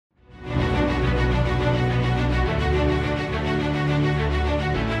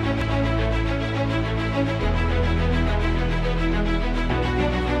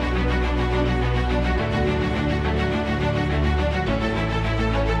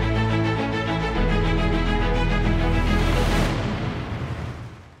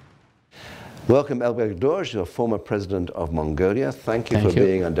Welcome, Elbegdorj, the former president of Mongolia. Thank you for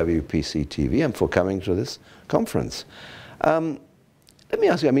being on WPC TV and for coming to this conference. Let me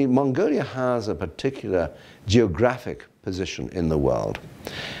ask you, I mean, Mongolia has a particular geographic position in the world.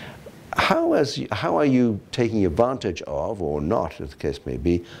 How are you taking advantage of, or not, as the case may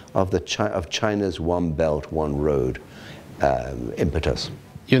be, of China's One Belt, One Road impetus?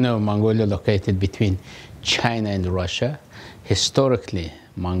 You know, Mongolia located between China and Russia. Historically,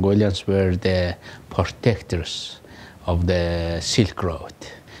 Mongolians were the protectors of the Silk Road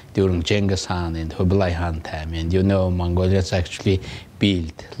during Genghis Khan and Kublai Khan time. And you know, Mongolians actually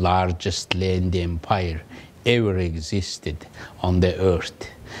built largest land empire ever existed on the earth.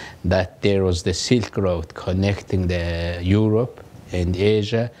 That there was the Silk Road connecting the Europe and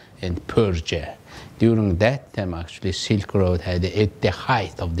Asia and Persia. During that time, actually, Silk Road had at the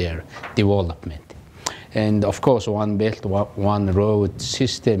height of their development. And of course, One Belt, One Road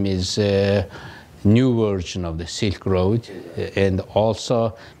system is a new version of the Silk Road. And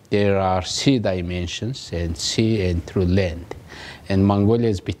also, there are sea dimensions, and sea and through land. And Mongolia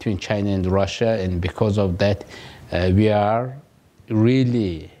is between China and Russia, and because of that, we are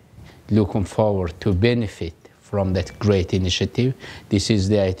really looking forward to benefit from that great initiative. This is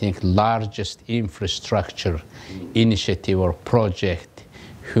the, I think, largest infrastructure initiative or project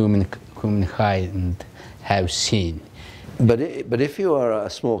humankind have seen. But if you are a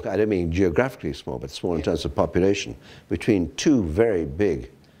small, I don't mean geographically small, but small in terms of population, between two very big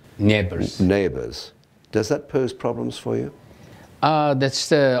neighbors, does that pose problems for you?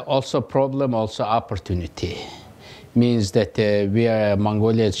 That's also a problem, also opportunity. Means that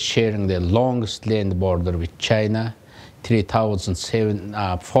Mongolia is sharing the longest land border with China,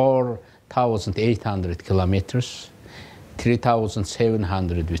 4,800 kilometers,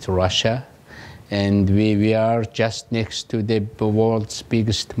 3,700 with Russia, and we are just next to the world's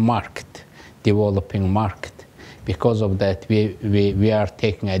biggest market, developing market. Because of that, we are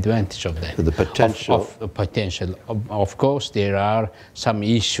taking advantage of that. The potential. Of course, there are some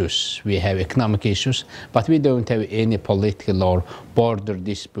issues. We have economic issues, but we don't have any political or border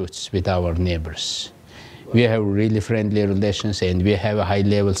disputes with our neighbors. We have really friendly relations, and we have a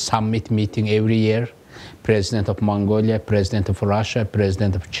high-level summit meeting every year. President of Mongolia, President of Russia,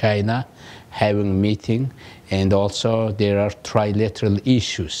 President of China having meeting, and also there are trilateral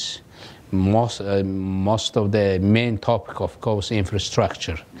issues. Most of the main topic, of course,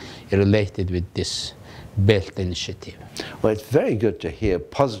 infrastructure related with this Belt Initiative. Well, it's very good to hear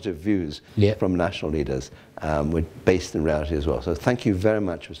positive views from national leaders based in reality as well. So thank you very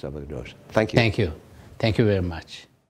much, Mr. Elbegdorj. Thank you. Thank you. Thank you very much.